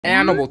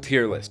Animal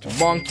tier list.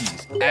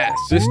 Monkeys. S.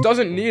 This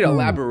doesn't need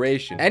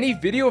elaboration. Any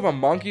video of a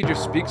monkey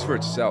just speaks for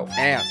itself.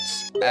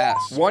 Ants. S.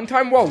 One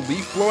time while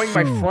leaf blowing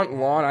my front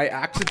lawn, I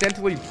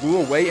accidentally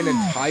blew away an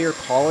entire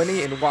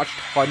colony and watched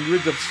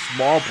hundreds of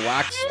small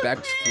black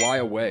specks fly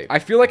away. I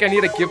feel like I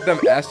need to give them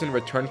S in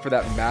return for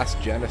that mass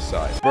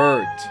genocide.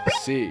 Birds.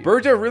 C.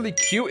 Birds are really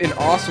cute and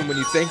awesome when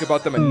you think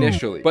about them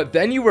initially, but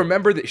then you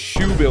remember that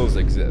shoebills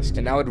exist,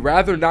 and I would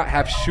rather not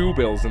have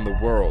shoebills in the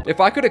world. If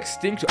I could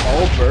extinct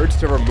all birds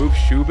to remove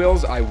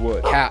shoebills, I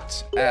would.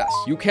 Cats. S.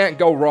 You can't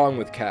go wrong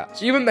with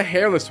cats. Even the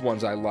hairless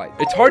ones I like.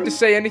 It's hard to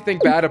say anything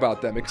bad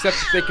about them, except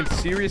if they can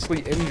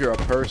seriously injure a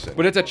person,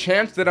 but it's a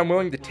chance that I'm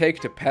willing to take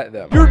to pet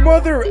them. Your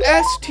mother,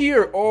 S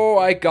tier. Oh,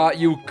 I got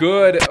you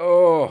good.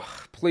 Oh,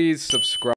 please subscribe.